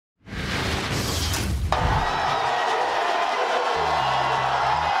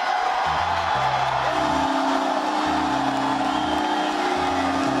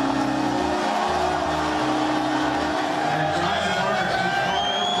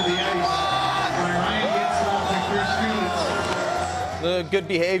The good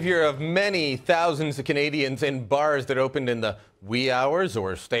behavior of many thousands of Canadians in bars that opened in the wee hours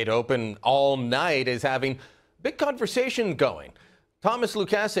or stayed open all night is having big conversation going. Thomas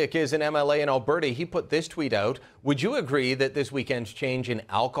Lukasik is an MLA in Alberta. He put this tweet out. Would you agree that this weekend's change in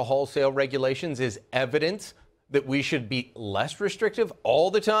alcohol sale regulations is evidence that we should be less restrictive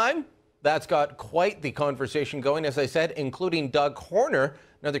all the time? That's got quite the conversation going, as I said, including Doug Horner,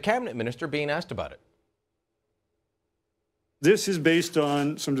 another cabinet minister, being asked about it. This is based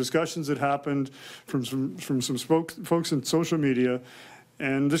on some discussions that happened from some folks in social media,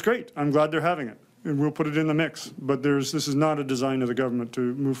 and it's great. I'm glad they're having it, and we'll put it in the mix. But this is not a design of the government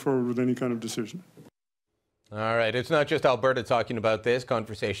to move forward with any kind of decision. All right, it's not just Alberta talking about this.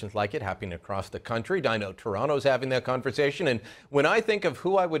 Conversations like it happening across the country. I know Toronto's having that conversation, and when I think of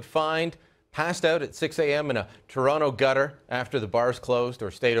who I would find passed out at 6 a.m. in a Toronto gutter after the bars closed or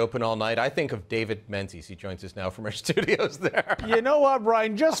stayed open all night, I think of David Menzies. He joins us now from our studios there. You know what,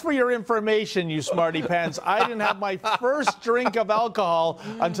 Brian? Just for your information, you smarty pants, I didn't have my first drink of alcohol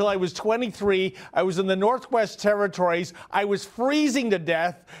until I was 23. I was in the Northwest Territories. I was freezing to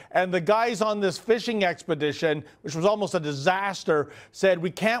death, and the guys on this fishing expedition, which was almost a disaster, said,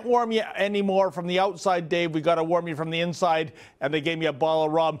 "We can't warm you anymore from the outside, Dave. We got to warm you from the inside." And they gave me a bottle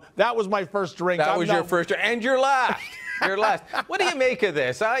of rum. That was my first drink. That was your first drink, and your last. Your last. What do you make of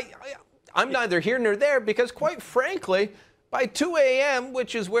this? I'm neither here nor there because, quite frankly, by 2 a.m.,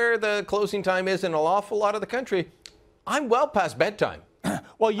 which is where the closing time is in an awful lot of the country, I'm well past bedtime.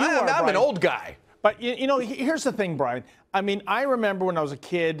 Well, I'm an old guy. But, you know, here's the thing, Brian. I mean, I remember when I was a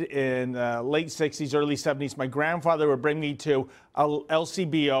kid in late 60s, early 70s, my grandfather would bring me to a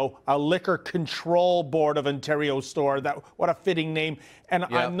LCBO, a Liquor Control Board of Ontario store. What a fitting name. And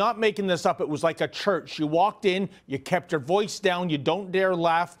yep. I'm not making this up. It was like a church. You walked in, you kept your voice down, you don't dare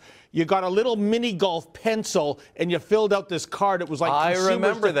laugh. You got a little mini golf pencil, and you filled out this card. It was like I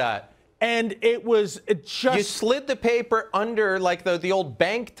remember that. And it just... You slid the paper under, like the old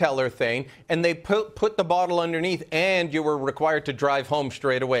bank teller thing, and they put the bottle underneath, and you were required to drive home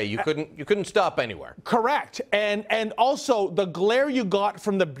straight away. You couldn't stop anywhere. Correct. And also, the glare you got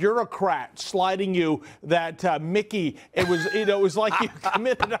from the bureaucrat sliding you that Mickey, it was like you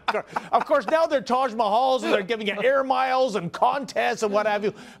committed a... Of course, now they're Taj Mahals, and they're giving you air miles and contests and what have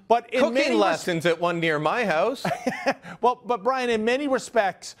you. But in cooking lessons at one near my house. Well, but Brian, in many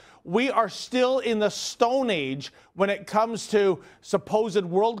respects, we are still in the Stone Age when it comes to supposed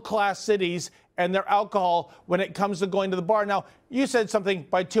world-class cities and their alcohol when it comes to going to the bar. Now, you said something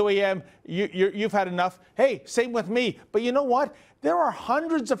by 2 a.m., you've had enough. Hey, same with me. But you know what? There are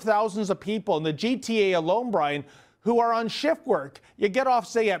hundreds of thousands of people in the GTA alone, Brian, who are on shift work. You get off,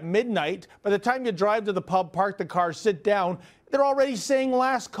 say, at midnight. By the time you drive to the pub, park the car, sit down, they're already saying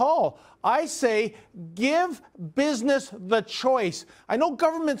last call. I say give business the choice. I know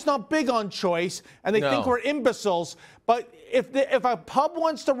government's not big on choice, and they think we're imbeciles, but if a pub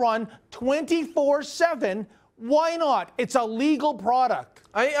wants to run 24/7, why not? It's a legal product.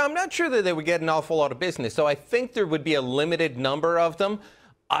 I'm not sure that they would get an awful lot of business, so I think there would be a limited number of them.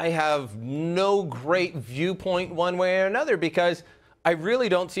 I have no great viewpoint one way or another because I really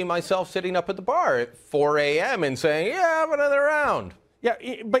don't see myself sitting up at the bar at 4 a.m. and saying, yeah, have another round. Yeah,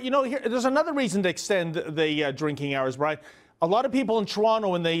 but you know, there's another reason to extend the drinking hours, Brian. A lot of people in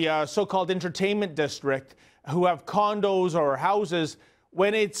Toronto in the so-called entertainment district who have condos or houses,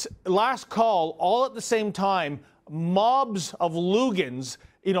 when it's last call, all at the same time, mobs of Lugans,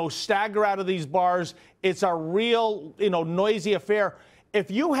 stagger out of these bars. It's a real, noisy affair.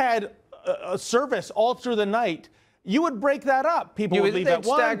 If you had a service all through the night, you would break that up. People would leave at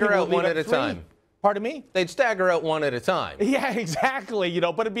 1, stagger out one at a time. Pardon me? They'd stagger out one at a time. Yeah, exactly.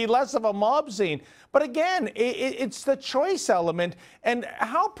 But it'd be less of a mob scene. But again, it's the choice element. And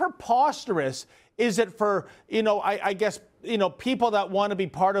how preposterous is it for, I guess, people that want to be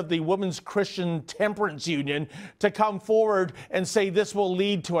part of the Women's Christian Temperance Union to come forward and say this will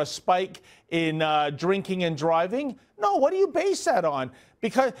lead to a spike in drinking and driving? No, what do you base that on?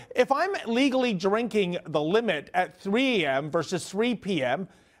 Because if I'm legally drinking the limit at 3 a.m. versus 3 p.m.,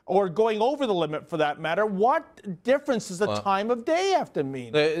 or going over the limit for that matter, what difference does the time of day have to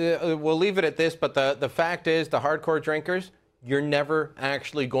mean? We'll leave it at this, but the fact is the hardcore drinkers, you're never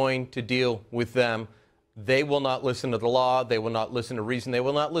actually going to deal with them. They will not listen to the law. They will not listen to reason. They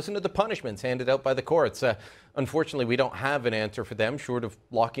will not listen to the punishments handed out by the courts. Unfortunately, we don't have an answer for them, short of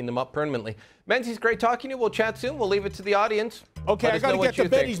locking them up permanently. Menzies, great talking to you. We'll chat soon. We'll leave it to the audience. Okay, I got to get to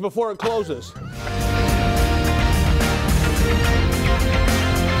Betty's before it closes.